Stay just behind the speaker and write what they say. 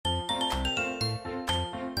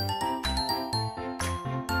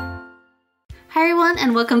Hi everyone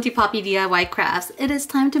and welcome to Poppy DIY Crafts. It is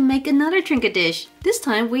time to make another Trinket dish. This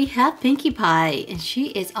time we have Pinkie Pie and she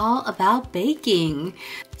is all about baking.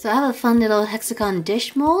 So I have a fun little hexagon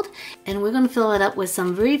dish mold and we're going to fill it up with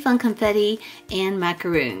some really fun confetti and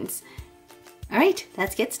macaroons. Alright,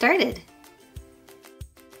 let's get started.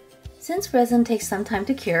 Since resin takes some time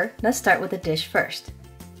to cure, let's start with the dish first.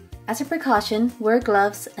 As a precaution, wear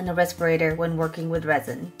gloves and a respirator when working with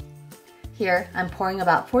resin. Here, I'm pouring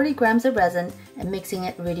about 40 grams of resin and mixing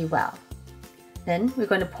it really well. Then we're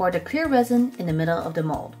going to pour the clear resin in the middle of the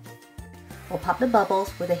mold. We'll pop the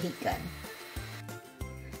bubbles with a heat gun.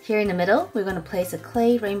 Here in the middle, we're going to place a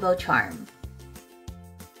clay rainbow charm.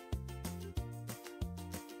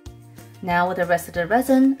 Now with the rest of the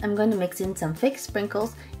resin, I'm going to mix in some fake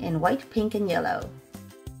sprinkles in white, pink, and yellow.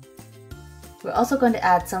 We're also going to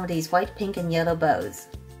add some of these white, pink, and yellow bows.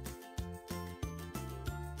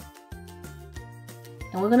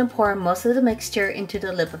 And we're going to pour most of the mixture into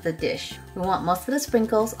the lip of the dish. We want most of the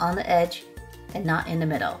sprinkles on the edge and not in the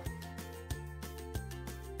middle.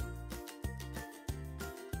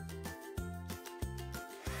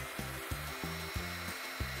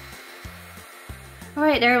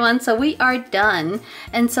 Alright everyone, so we are done.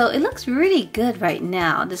 And so it looks really good right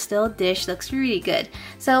now. This little dish looks really good.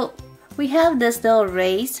 So we have this little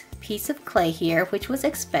raised piece of clay here, which was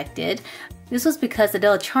expected. This was because the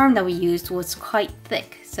little charm that we used was quite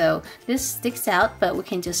thick. So this sticks out, but we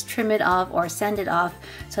can just trim it off or sand it off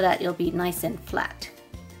so that it'll be nice and flat.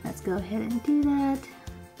 Let's go ahead and do that.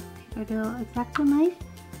 Take our little X-Acto knife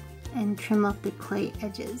and trim off the clay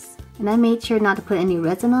edges. And I made sure not to put any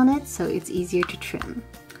resin on it so it's easier to trim.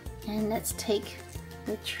 And let's take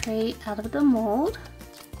the tray out of the mold.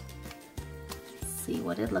 See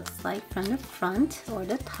what it looks like from the front or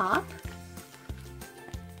the top.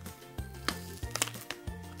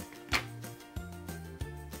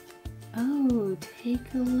 Oh,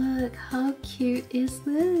 take a look. How cute is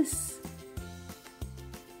this?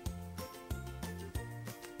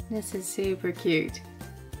 This is super cute.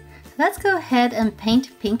 Let's go ahead and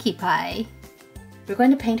paint Pinkie Pie. We're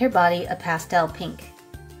going to paint her body a pastel pink.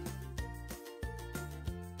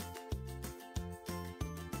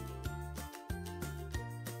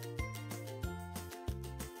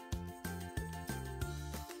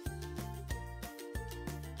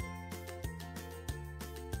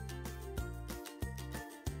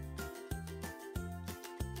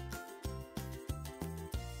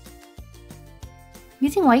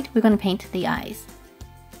 Using white, we're going to paint the eyes.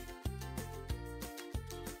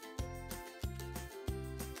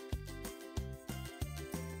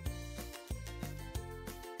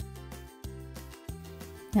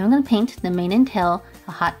 Now I'm going to paint the mane and tail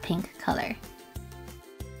a hot pink color.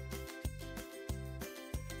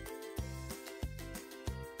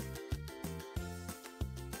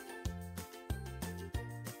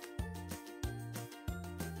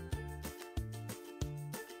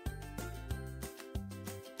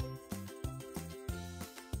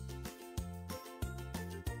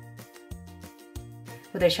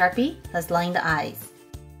 With a Sharpie, let's line the eyes.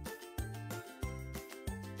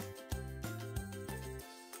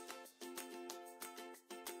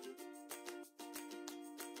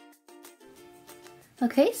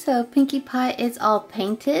 Okay, so Pinkie Pie is all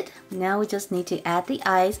painted. Now we just need to add the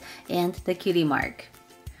eyes and the cutie mark.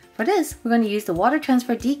 For this, we're going to use the water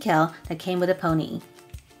transfer decal that came with a pony.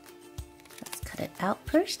 Let's cut it out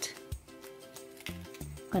first.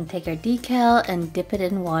 We're going to take our decal and dip it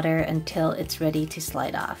in water until it's ready to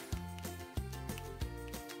slide off.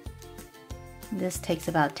 This takes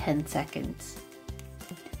about 10 seconds.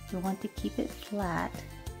 We want to keep it flat.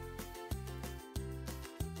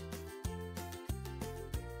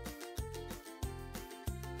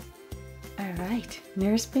 Alright,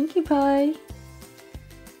 there's Pinkie Pie.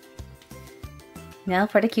 Now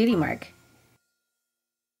for the cutie mark.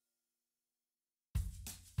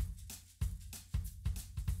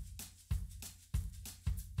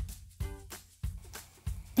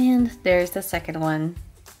 And there's the second one.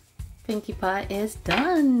 Pinkie Pie is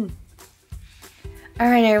done.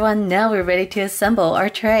 Alright everyone, now we're ready to assemble our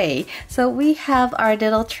tray. So we have our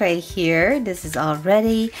little tray here. This is all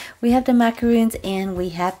ready. We have the macaroons and we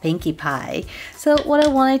have Pinkie Pie. So what I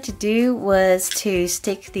wanted to do was to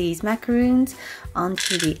stick these macaroons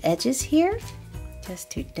onto the edges here, just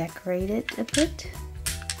to decorate it a bit.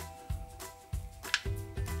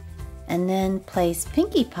 And then place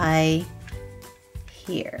Pinkie Pie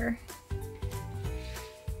here,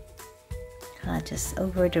 just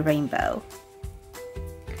over the rainbow.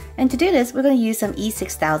 And to do this, we're going to use some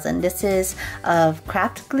E6000. This is of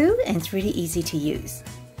craft glue and it's really easy to use.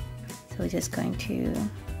 So we're just going to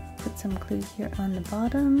put some glue here on the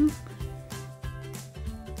bottom.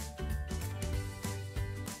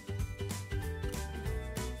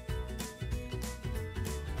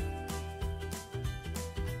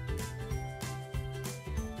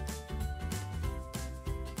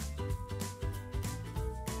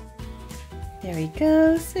 There we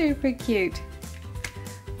go, super cute.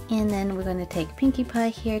 And then we're going to take Pinkie Pie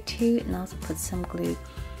here too and also put some glue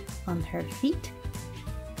on her feet.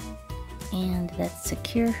 And let's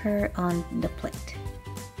secure her on the plate.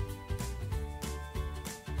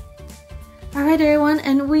 Alright everyone,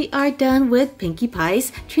 and we are done with Pinkie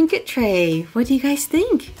Pie's trinket tray. What do you guys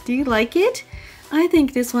think? Do you like it? I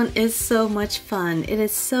think this one is so much fun. It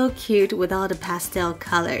is so cute with all the pastel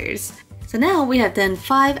colors. So now we have done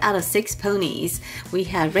 5 out of 6 ponies. We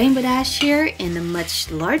have Rainbow Dash here in a much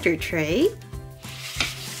larger tray.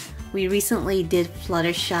 We recently did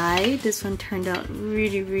Fluttershy. This one turned out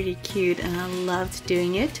really cute and I loved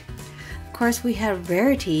doing it. Of course we have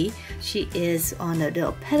Rarity. She is on a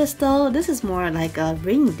little pedestal. This is more like a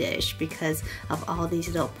ring dish because of all these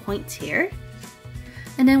little points here.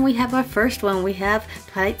 And then we have our first one. We have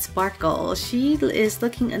Twilight Sparkle. She is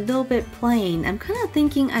looking a little bit plain. I'm kind of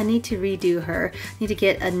thinking I need to redo her. Need to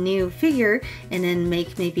get a new figure and then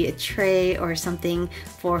make maybe a tray or something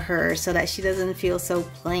for her so that she doesn't feel so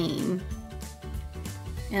plain.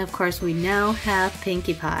 And of course we now have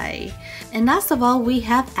Pinkie Pie. And last of all we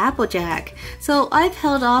have Applejack. So I've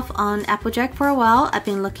held off on Applejack for a while. I've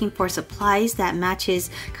been looking for supplies that matches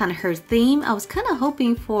kind of her theme. I was kind of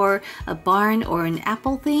hoping for a barn or an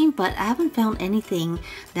apple theme, but I haven't found anything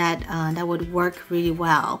that, that would work really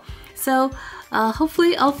well. So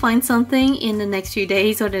hopefully I'll find something in the next few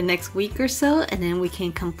days or the next week or so, and then we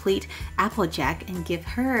can complete Applejack and give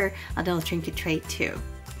her a little trinket tray too.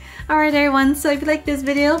 Alright everyone, so if you like this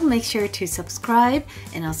video, make sure to subscribe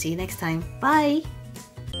and I'll see you next time. Bye!